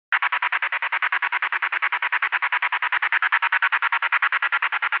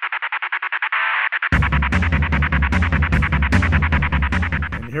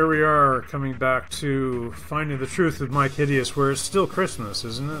here we are coming back to Finding the Truth with Myke Hideous, where it's still Christmas,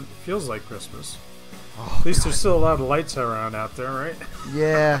 isn't it? It feels like Christmas. Oh, At least God. there's still a lot of lights around out there, right?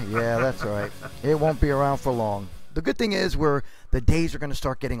 Yeah, that's right. It won't be around for long. The good thing is the days are going to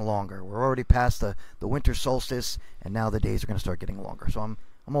start getting longer. We're already past the winter solstice, and now the days are going to start getting longer. So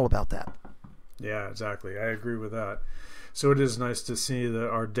I'm all about that. Yeah, exactly. I agree with that. So it is nice to see that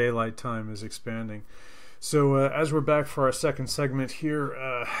our daylight time is expanding. So as we're back for our second segment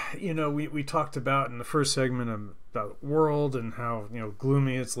here, we talked about in the first segment about the world and how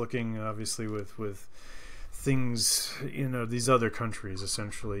gloomy it's looking, obviously with things, these other countries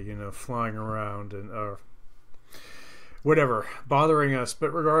essentially, flying around and whatever, bothering us.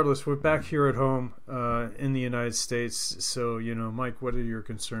 But regardless, we're back here at home in the United States. So, Myke, what are your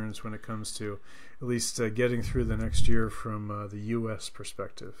concerns when it comes to at least getting through the next year from the U.S.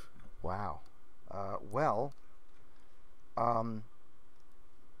 perspective? Wow.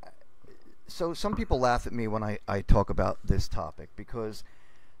 So some people laugh at me when I talk about this topic because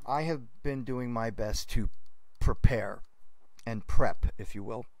I have been doing my best to prepare and prep, if you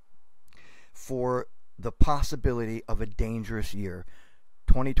will, for the possibility of a dangerous year.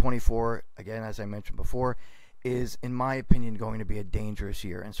 2024, again, as I mentioned before, is, in my opinion, going to be a dangerous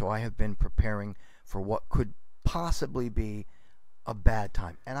year. And so I have been preparing for what could possibly be a bad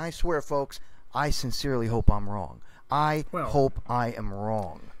time. And I swear, folks, I sincerely hope I'm wrong. I hope I am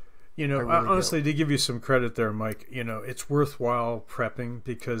wrong. Honestly, to give you some credit there, Myke, it's worthwhile prepping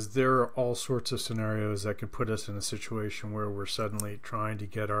because there are all sorts of scenarios that could put us in a situation where we're suddenly trying to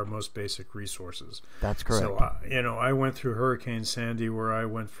get our most basic resources. That's correct. So, I went through Hurricane Sandy where I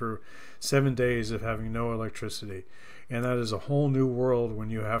went for 7 days of having no electricity. And that is a whole new world when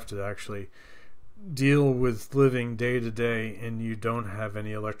you have to actually deal with living day to day and you don't have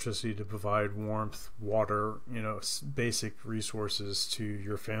any electricity to provide warmth, water, basic resources to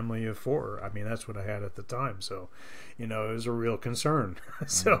your family of 4. I mean, that's what I had at the time. So, it was a real concern.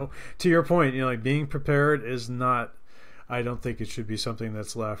 So to your point, being prepared is not, I don't think it should be something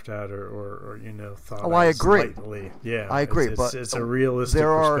that's laughed at or thought of I agree. lightly. Yeah, I agree, but it's a realistic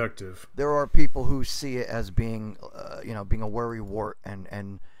perspective. There are people who see it as being, being a worrywart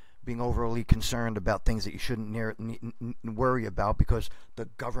and being overly concerned about things that you shouldn't worry about because the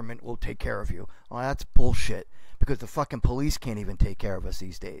government will take care of you. Well, that's bullshit because the fucking police can't even take care of us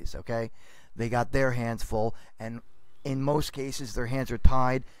these days, okay? They got their hands full, and in most cases, their hands are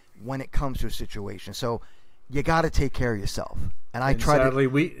tied when it comes to a situation. So you got to take care of yourself. And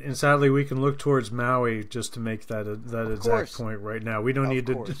sadly, we can look towards Maui just to make that exact point right now. We don't need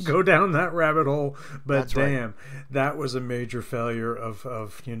to go down that rabbit hole, but damn, that was a major failure of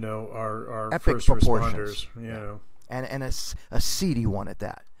our epic first proportions. responders. And a seedy one at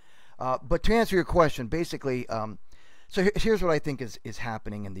that. But to answer your question, basically, so here's what I think is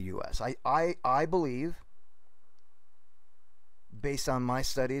happening in the U.S. I believe, based on my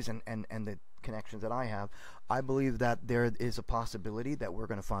studies and the connections that I have, I believe that there is a possibility that we're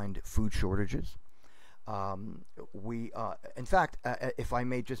going to find food shortages. In fact, if I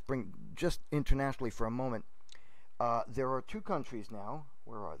may just bring internationally for a moment, there are 2 countries now.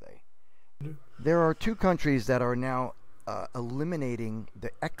 Where are they? There are 2 countries that are now eliminating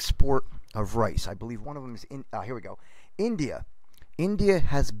the export of rice. I believe one of them is here we go. India. India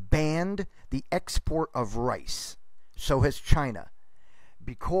has banned the export of rice. So has China,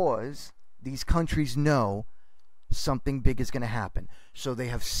 because these countries know something big is going to happen. So they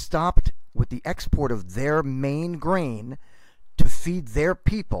have stopped with the export of their main grain to feed their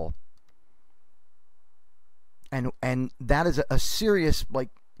people. And that is a serious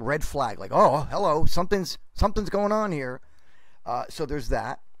red flag. Oh, hello, something's going on here. So there's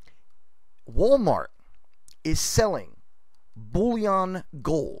that. Walmart is selling bullion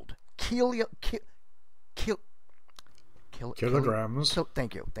gold. Kilograms.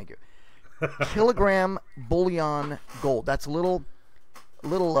 Thank you. Kilogram bullion gold. That's little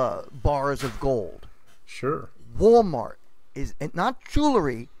bars of gold. Sure. Walmart is not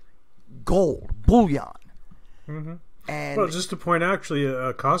jewelry, gold bullion. Mm-hmm. And just to point, actually,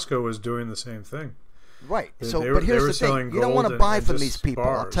 Costco was doing the same thing. Right. But here's the thing: you don't want to buy from these people.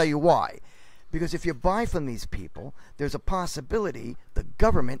 Bars. I'll tell you why. Because if you buy from these people, there's a possibility the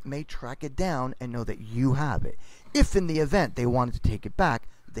government may track it down and know that you have it. If in the event they wanted to take it back,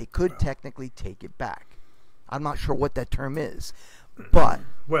 they could technically take it back. I'm not sure what that term is, but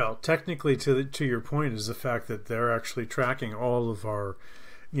technically, to your point, is the fact that they're actually tracking all of our,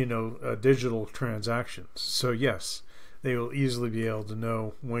 digital transactions. So yes, they will easily be able to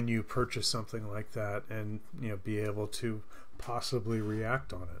know when you purchase something like that, and be able to possibly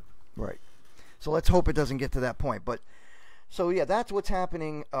react on it. Right. So let's hope it doesn't get to that point. But So yeah, that's what's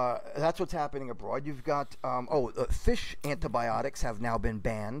happening. That's what's happening abroad. You've got fish antibiotics have now been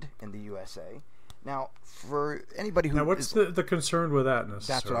banned in the USA. Now, for anybody who now, what's the concern with that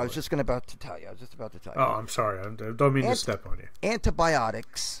necessarily? That's what I was just about to tell you. Oh, I'm sorry. I don't mean to step on you.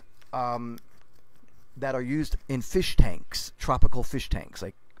 Antibiotics that are used in fish tanks, tropical fish tanks,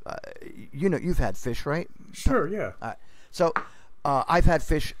 like you've had fish, right? Sure, yeah. So I've had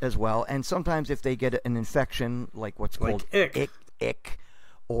fish as well, and sometimes if they get an infection, like what's called ick,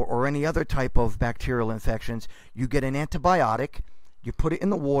 or any other type of bacterial infections, you get an antibiotic, you put it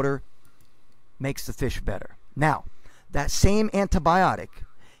in the water, makes the fish better. Now, that same antibiotic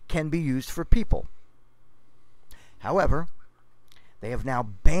can be used for people. However, they have now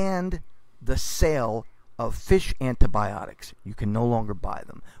banned the sale of fish antibiotics. You can no longer buy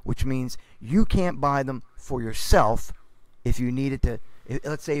them, which means you can't buy them for yourself if you needed to.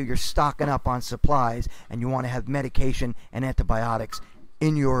 Let's say you're stocking up on supplies and you want to have medication and antibiotics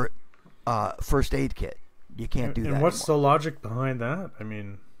in your first aid kit. You can't do that. And what's anymore. the logic behind that? I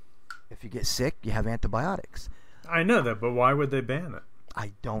mean, if you get sick, you have antibiotics. I know that, but why would they ban it?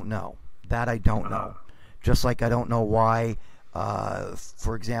 I don't know. That I don't know. Just like I don't know why,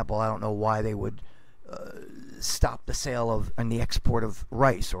 for example, I don't know why they would stop the sale of and the export of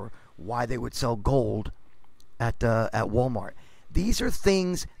rice, or why they would sell gold at Walmart. These are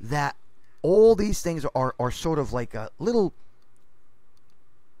things that, all these things are sort of like a little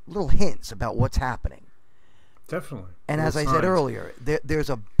hints about what's happening. Definitely. And as I said earlier, there's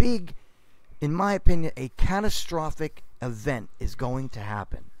a big, in my opinion, a catastrophic event is going to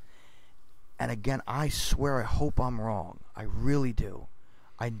happen. And again, I swear, I hope I'm wrong. I really do.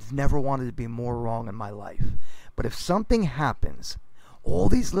 I've never wanted to be more wrong in my life. But if something happens, all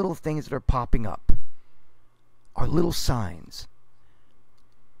these little things that are popping up are little signs.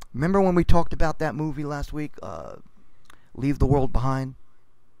 Remember when we talked about that movie last week, Leave the World Behind?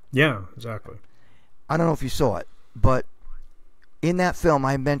 Yeah, exactly. I don't know if you saw it, but in that film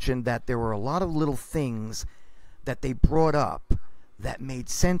I mentioned that there were a lot of little things that they brought up that made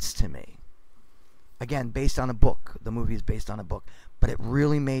sense to me. Again, based on a book. The movie is based on a book. But it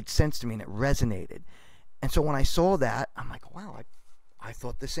really made sense to me, and it resonated. And so when I saw that, I'm like, wow, I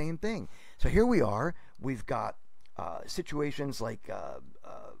thought the same thing. So here we are. We've got situations like,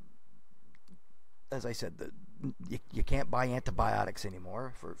 as I said, you can't buy antibiotics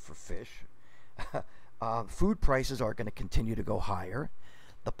anymore for fish. Food prices are going to continue to go higher.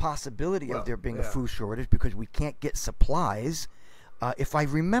 The possibility of there being a food shortage because we can't get supplies. If I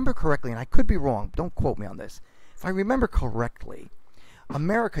remember correctly, and I could be wrong, don't quote me on this. If I remember correctly,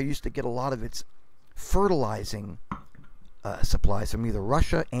 America used to get a lot of its fertilizing supplies from either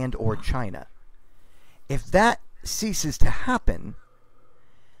Russia and or China. If that ceases to happen,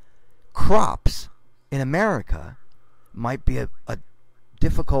 crops in America might be a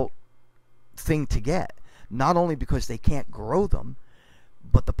difficult thing to get. Not only because they can't grow them,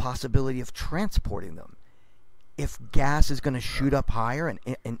 but the possibility of transporting them. If gas is going to shoot up higher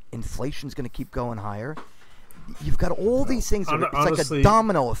and inflation is going to keep going higher, you've got all these things. It's honestly, like a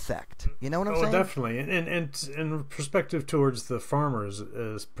domino effect. You know what I'm saying? Definitely. And perspective towards the farmers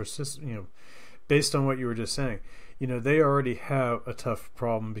is persistent. Based on what you were just saying, they already have a tough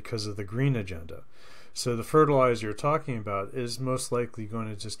problem because of the green agenda. So the fertilizer you're talking about is most likely going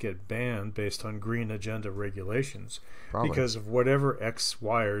to just get banned based on green agenda regulations. Probably. Because of whatever X,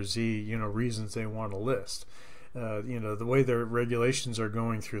 Y, or Z reasons they want to list. The way their regulations are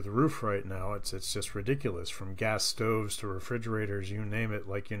going through the roof right now, it's just ridiculous. From gas stoves to refrigerators, you name it.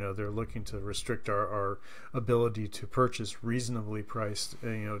 Like they're looking to restrict our ability to purchase reasonably priced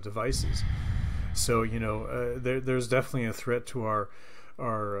devices. So there's definitely a threat to our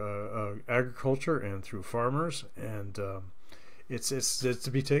agriculture and through farmers, and it's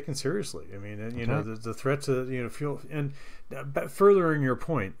to be taken seriously. I mean, the threat to fuel, and furthering your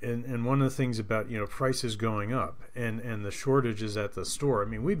point, and one of the things about prices going up and the shortages at the store. I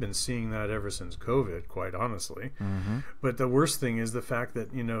mean, we've been seeing that ever since COVID, quite honestly. Mm-hmm. But the worst thing is the fact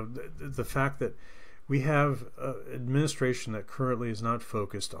that the fact that we have an administration that currently is not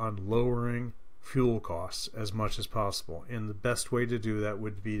focused on lowering fuel costs as much as possible, and the best way to do that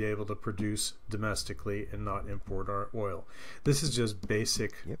would be able to produce domestically and not import our oil. This is just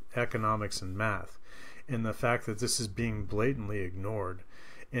basic economics and math, and the fact that this is being blatantly ignored,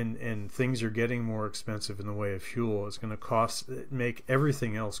 and things are getting more expensive in the way of fuel is going to make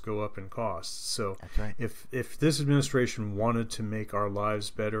everything else go up in costs. So right. if this administration wanted to make our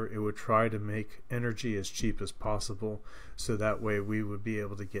lives better, it would try to make energy as cheap as possible, so that way we would be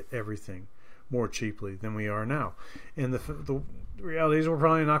able to get everything more cheaply than we are now. And the reality is we're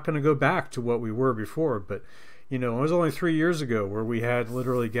probably not going to go back to what we were before, but You know, it was only 3 years ago where we had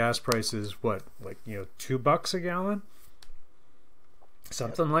literally gas prices, what, like, you know, $2 a gallon?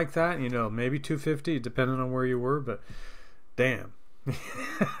 Something like that, you know, maybe 250 depending on where you were, but damn.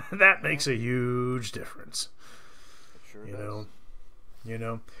 That makes a huge difference. It sure you does. know. You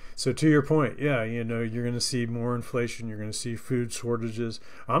know, so to your point, yeah, you know, you're going to see more inflation. You're going to see food shortages.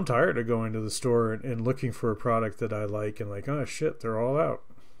 I'm tired of going to the store and looking for a product that I like and like, oh shit, they're all out.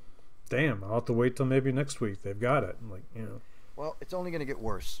 Damn, I'll have to wait till maybe next week. They've got it. I'm like, you know. Well, it's only going to get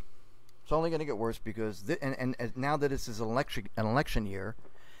worse. It's only going to get worse because and now that this is an election year,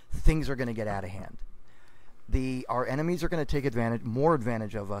 things are going to get out of hand. Our enemies are going to take more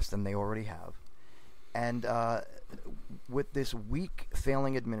advantage of us than they already have, and with this weak,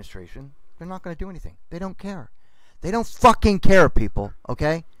 failing administration, they're not going to do anything. They don't care. They don't fucking care, people,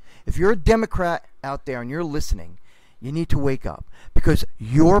 okay? If you're a Democrat out there and you're listening, you need to wake up because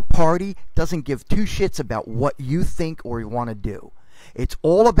your party doesn't give two shits about what you think or you want to do. It's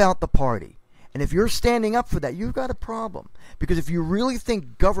all about the party. And if you're standing up for that, you've got a problem. Because if you really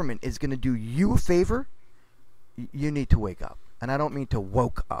think government is going to do you a favor, you need to wake up. And I don't mean to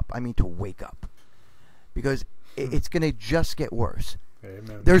woke up. I mean to wake up. Because it's going to just get worse.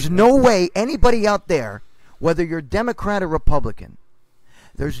 Amen. There's no way anybody out there, whether you're Democrat or Republican,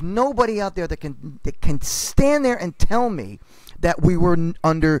 there's nobody out there that can stand there and tell me that we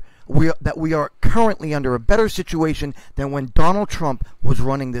are currently under a better situation than when Donald Trump was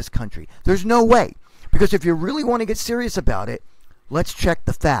running this country. There's no way. Because if you really want to get serious about it, let's check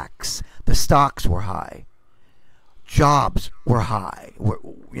the facts. The stocks were high. Jobs were high.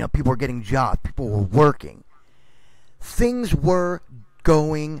 People were getting jobs. People were working. Things were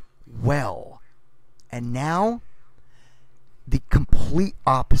going well. And now, the complete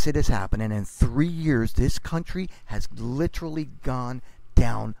opposite has happened. And in 3 years, this country has literally gone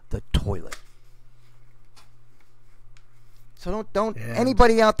down the toilet. So don't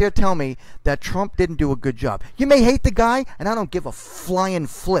anybody out there tell me that Trump didn't do a good job. You may hate the guy, and I don't give a flying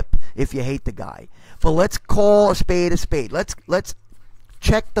flip if you hate the guy. But let's call a spade a spade. Let's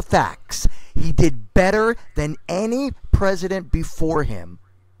check the facts. He did better than any president before him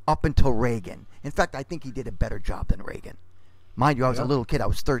up until Reagan. In fact, I think he did a better job than Reagan. Mind you, I was a little kid. I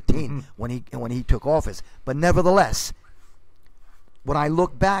was 13 when he took office. But nevertheless, when I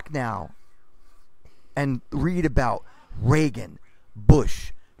look back now and read about Reagan,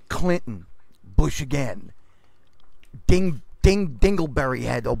 Bush, Clinton, Bush again, Dingleberry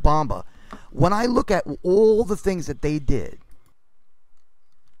head, Obama. When I look at all the things that they did,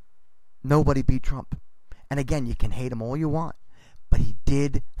 nobody beat Trump. And again, you can hate him all you want, but he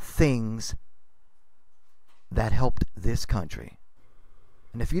did things that helped this country.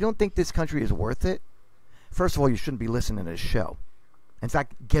 And if you don't think this country is worth it, first of all, you shouldn't be listening to this show. In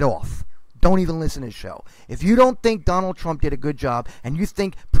fact, get off. Don't even listen to his show. If you don't think Donald Trump did a good job and you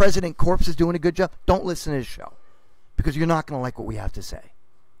think President Corpse is doing a good job, don't listen to his show. Because you're not going to like what we have to say.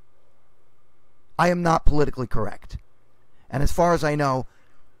 I am not politically correct. And as far as I know,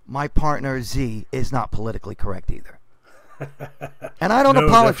 my partner Z is not politically correct either. And I don't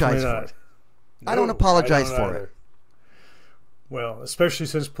apologize for it. I don't apologize for it. Well, especially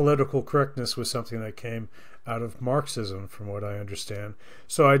since political correctness was something that came out of Marxism, from what I understand.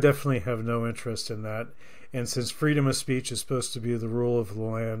 So I definitely have no interest in that. And since freedom of speech is supposed to be the rule of the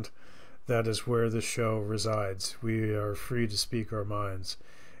land, that is where this show resides. We are free to speak our minds.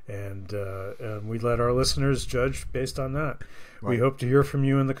 And we let our listeners judge based on that. Right. We hope to hear from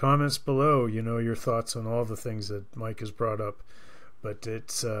you in the comments below, your thoughts on all the things that Myke has brought up. But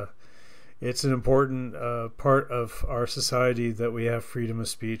it's an important part of our society that we have freedom of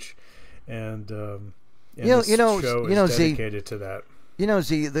speech, and this show is dedicated to that.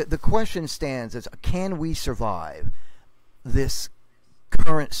 Z, the question stands as, can we survive this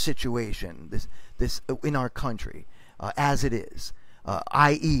current situation, this in our country, as it is,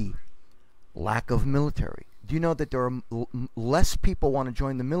 i.e., lack of military? Do you know that there are less people want to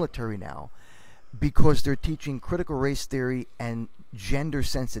join the military now because they're teaching critical race theory and gender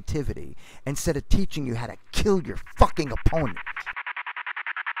sensitivity instead of teaching you how to kill your fucking opponent?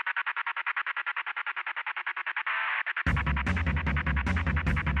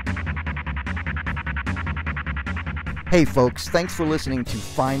 Hey folks, thanks for listening to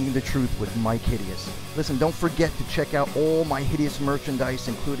Finding the Truth with Myke Hideous. Listen, don't forget to check out all my hideous merchandise,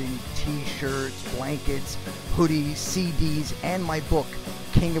 including t-shirts, blankets, hoodies, CDs, and my book,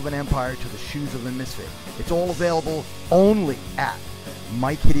 King of an Empire to the Shoes of the Misfit. It's all available only at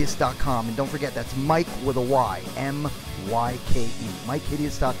MykeHideous.com. And don't forget, that's Myke with a Y, M-Y-K-E,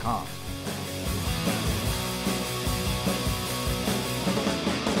 MykeHideous.com.